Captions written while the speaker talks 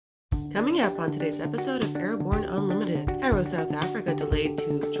Coming up on today's episode of Airborne Unlimited, AERO South Africa delayed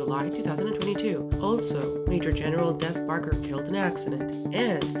to July 2022. Also, Major General Des Barker killed in accident.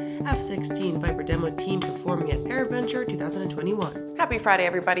 And F-16 Viper demo team performing at AirVenture 2021. Happy Friday,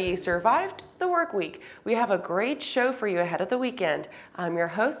 everybody. You survived the work week. We have a great show for you ahead of the weekend. I'm your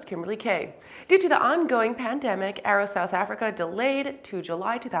host, Kimberly Kay. Due to the ongoing pandemic, AERO South Africa delayed to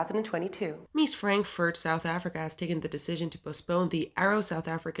July 2022. Messe Frankfurt South Africa has taken the decision to postpone the AERO South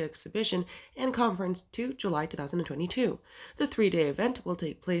Africa exhibition and conference to July 2022. The three-day event will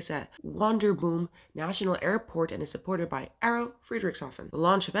take place at Wonderboom National Airport and is supported by AERO Friedrichshafen. The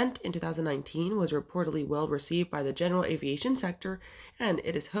launch event in 2019 was reportedly well received by the General Aviation Sector, and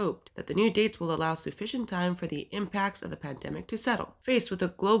it is hoped that the new dates will allow sufficient time for the impacts of the pandemic to settle. Faced with the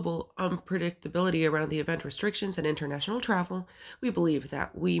global unpredictability around the event restrictions and international travel, we believe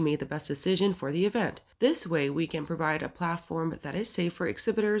that we made the best decision for the event. This way, we can provide a platform that is safe for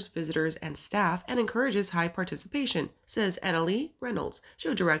exhibitors, visitors, and staff and encourages high participation, says Annalie Reynolds,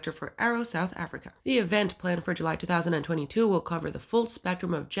 show director for AERO South Africa. The event, planned for July 2022, will cover the full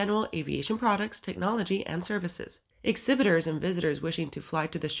spectrum of general aviation products, technology, and services. Exhibitors and visitors wishing to fly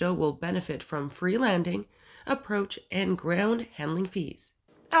to the show will benefit from free landing, approach, and ground handling fees.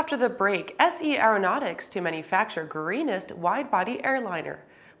 After the break, SE Aeronautics to manufacture greenest wide-body airliner.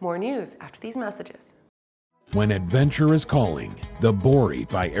 More news after these messages. When adventure is calling, the Bori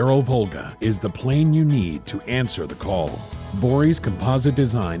by Aero Volga is the plane you need to answer the call. Bori's composite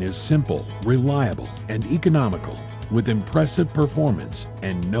design is simple, reliable, and economical, with impressive performance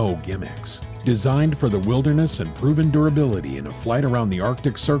and no gimmicks. Designed for the wilderness and proven durability in a flight around the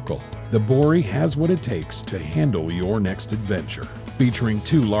Arctic Circle, the Bori has what it takes to handle your next adventure. Featuring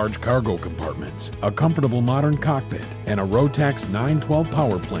 2 large cargo compartments, a comfortable modern cockpit, and a Rotax 912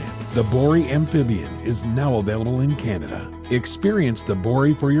 power plant, the Bori Amphibian is now available in Canada. Experience the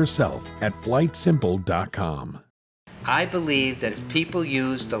Bori for yourself at flightsimple.com. I believe that if people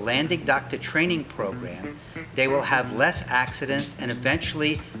use the landing doctor training program, they will have less accidents and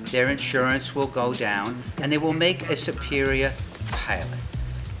eventually their insurance will go down and they will make a superior pilot.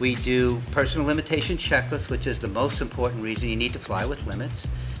 We do personal limitation checklists, which is the most important reason you need to fly with limits.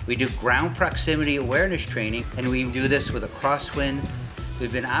 We do ground proximity awareness training, and we do this with a crosswind.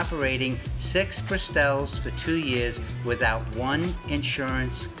 We've been operating 6 Bristells for 2 years without one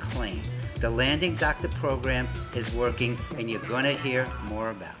insurance claim. The landing doctor program is working, and you're going to hear more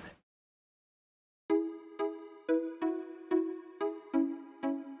about it.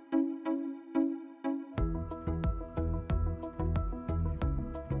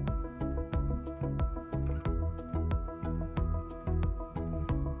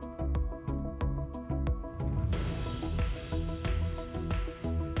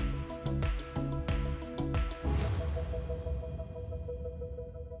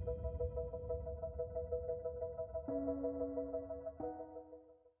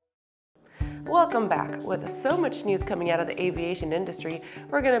 Welcome back. With so much news coming out of the aviation industry,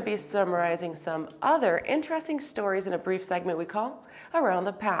 we're going to be summarizing some other interesting stories in a brief segment we call Around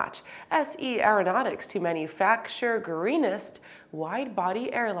the Patch. SE Aeronautics to manufacture greenest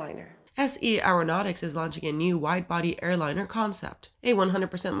wide-body airliner. SE Aeronautics is launching a new wide-body airliner concept, a 100%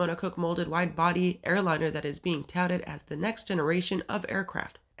 monocoque molded wide-body airliner that is being touted as the next generation of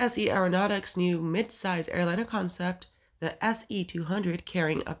aircraft. SE Aeronautics' new mid-size airliner concept, the SE200,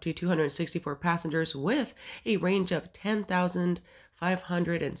 carrying up to 264 passengers with a range of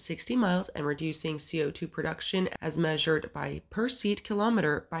 10,560 miles and reducing CO2 production as measured by per seat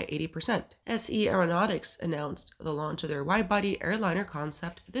kilometer by 80%. SE Aeronautics announced the launch of their wide-body airliner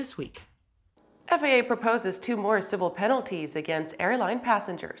concept this week. FAA proposes 2 more civil penalties against airline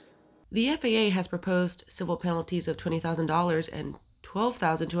passengers. The FAA has proposed civil penalties of $20,000 and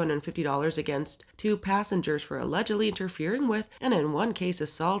 $12,250 against 2 passengers for allegedly interfering with and in one case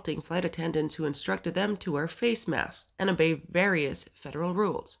assaulting flight attendants who instructed them to wear face masks and obey various federal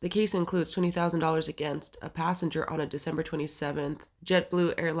rules. The case includes $20,000 against a passenger on a December 27th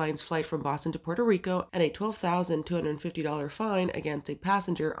JetBlue Airlines flight from Boston to Puerto Rico and a $12,250 fine against a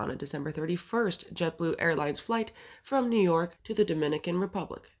passenger on a December 31st JetBlue Airlines flight from New York to the Dominican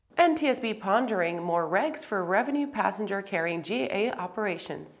Republic. NTSB pondering more regs for revenue passenger carrying GA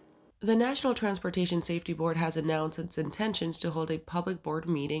operations. The National Transportation Safety Board has announced its intentions to hold a public board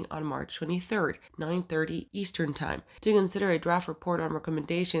meeting on March 23rd, 9:30 Eastern Time, to consider a draft report on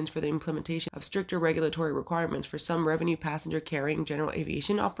recommendations for the implementation of stricter regulatory requirements for some revenue passenger carrying general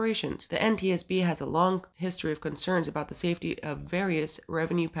aviation operations. The NTSB has a long history of concerns about the safety of various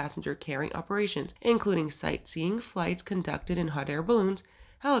revenue passenger carrying operations, including sightseeing flights conducted in hot air balloons,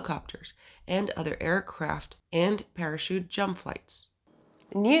 helicopters, and other aircraft, and parachute jump flights.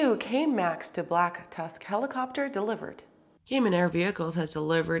 New K-MAX to Black Tusk helicopter delivered. Cayman Air Vehicles has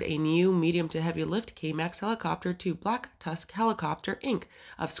delivered a new medium to heavy lift K-MAX helicopter to Black Tusk Helicopter Inc.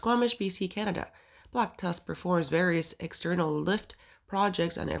 of Squamish, BC, Canada. Black Tusk performs various external lift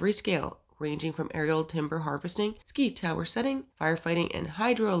projects on every scale, ranging from aerial timber harvesting, ski tower setting, firefighting, and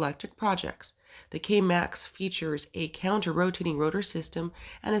hydroelectric projects. The K-MAX features a counter-rotating rotor system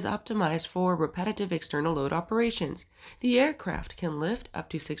and is optimized for repetitive external load operations. The aircraft can lift up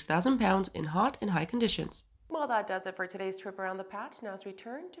to 6,000 pounds in hot and high conditions. Well, that does it for today's trip around the patch. Now let's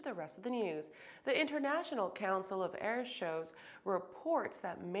return to the rest of the news. The International Council of AirShows reports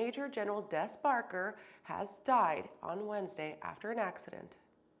that Major General Des Barker has died on Wednesday after an accident.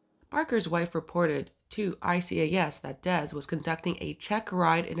 Barker's wife reported to ICAS that Des was conducting a check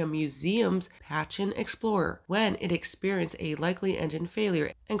ride in a museum's Patchen Explorer when it experienced a likely engine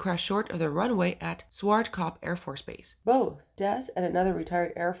failure and crashed short of the runway at Swartkop Air Force Base. Both Des and another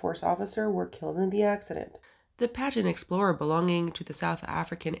retired Air Force officer were killed in the accident. The Patchen Explorer, belonging to the South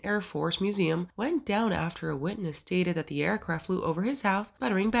African Air Force Museum, went down after a witness stated that the aircraft flew over his house,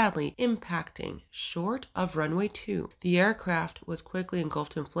 sputtering badly, impacting short of runway 2. The aircraft was quickly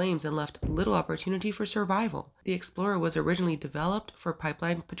engulfed in flames and left little opportunity for survival. The Explorer was originally developed for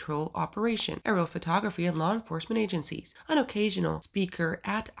pipeline patrol operation, aerial photography, and law enforcement agencies. An occasional speaker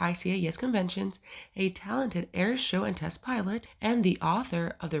at ICAS conventions, a talented air show and test pilot, and the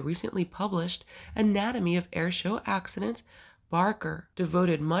author of the recently published Anatomy of Air Show Accidents, Barker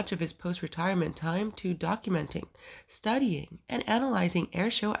devoted much of his post-retirement time to documenting, studying, and analyzing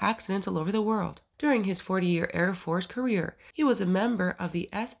airshow accidents all over the world. During his 40-year Air Force career, he was a member of the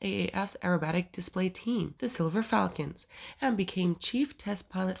SAAF's aerobatic display team, the Silver Falcons, and became chief test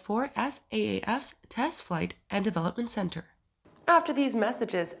pilot for SAAF's Test Flight and Development Center. After these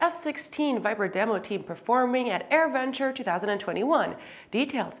messages, F-16 Viper demo team performing at AirVenture 2021.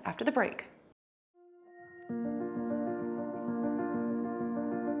 Details after the break.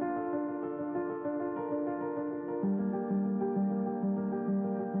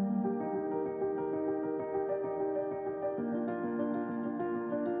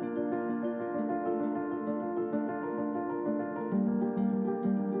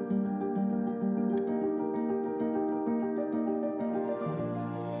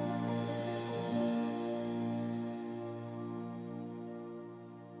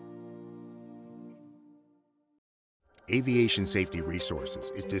 Aviation Safety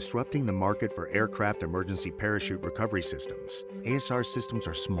Resources is disrupting the market for aircraft emergency parachute recovery systems. ASR systems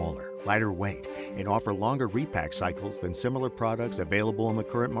are smaller, lighter weight, and offer longer repack cycles than similar products available in the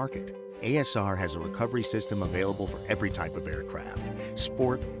current market. ASR has a recovery system available for every type of aircraft: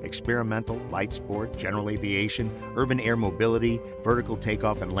 sport, experimental, light sport, general aviation, urban air mobility, vertical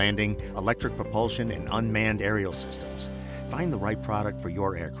takeoff and landing, electric propulsion, and unmanned aerial systems. Find the right product for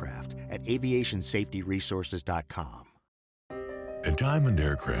your aircraft at aviationsafetyresources.com. At Diamond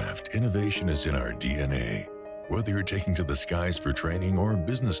Aircraft, innovation is in our DNA. Whether you're taking to the skies for training or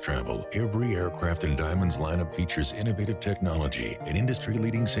business travel, every aircraft in Diamond's lineup features innovative technology, an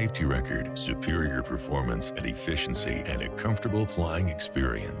industry-leading safety record, superior performance and efficiency, and a comfortable flying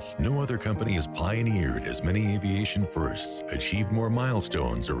experience. No other company has pioneered as many aviation firsts, achieved more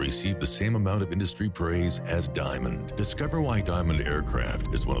milestones, or received the same amount of industry praise as Diamond. Discover why Diamond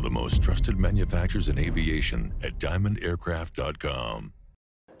Aircraft is one of the most trusted manufacturers in aviation at diamondaircraft.com.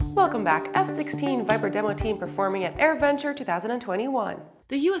 Welcome back. F-16 Viper demo team performing at AirVenture 2021.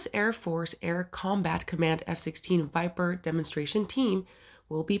 The U.S. Air Force Air Combat Command F-16 Viper demonstration team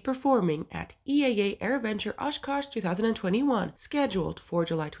will be performing at EAA AirVenture Oshkosh 2021, scheduled for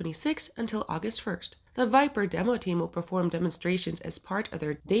July 26 until August 1st. The Viper demo team will perform demonstrations as part of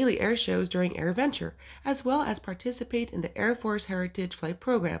their daily air shows during AirVenture, as well as participate in the Air Force Heritage Flight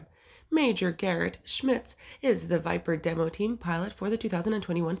Program. Major Garret Schmitz is the Viper demo team pilot for the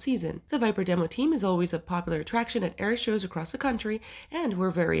 2021 season. The Viper demo team is always a popular attraction at air shows across the country, and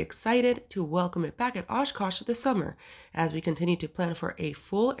we're very excited to welcome it back at Oshkosh this summer as we continue to plan for a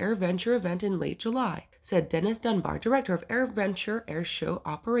full AirVenture event in late July, said Dennis Dunbar, Director of AirVenture Air Show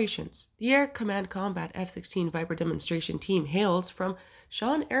Operations. The Air Command Combat F-16 Viper demonstration team hails from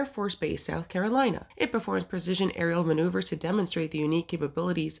Shawn Air Force Base, South Carolina. It performs precision aerial maneuvers to demonstrate the unique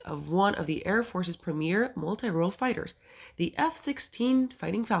capabilities of one of the Air Force's premier multi-role fighters, the F-16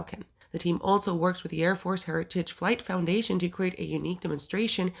 Fighting Falcon. The team also works with the Air Force Heritage Flight Foundation to create a unique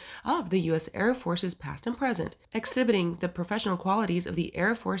demonstration of the U.S. Air Force's past and present, exhibiting the professional qualities of the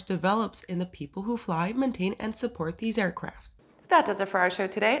Air Force develops in the people who fly, maintain, and support these aircraft. That does it for our show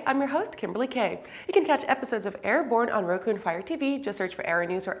today. I'm your host, Kimberly Kay. You can catch episodes of Airborne on Roku and Fire TV. Just search for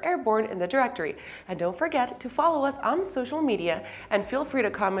Aero-News or Airborne in the directory. And don't forget to follow us on social media and feel free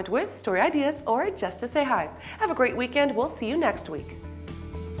to comment with story ideas or just to say hi. Have a great weekend. We'll see you next week.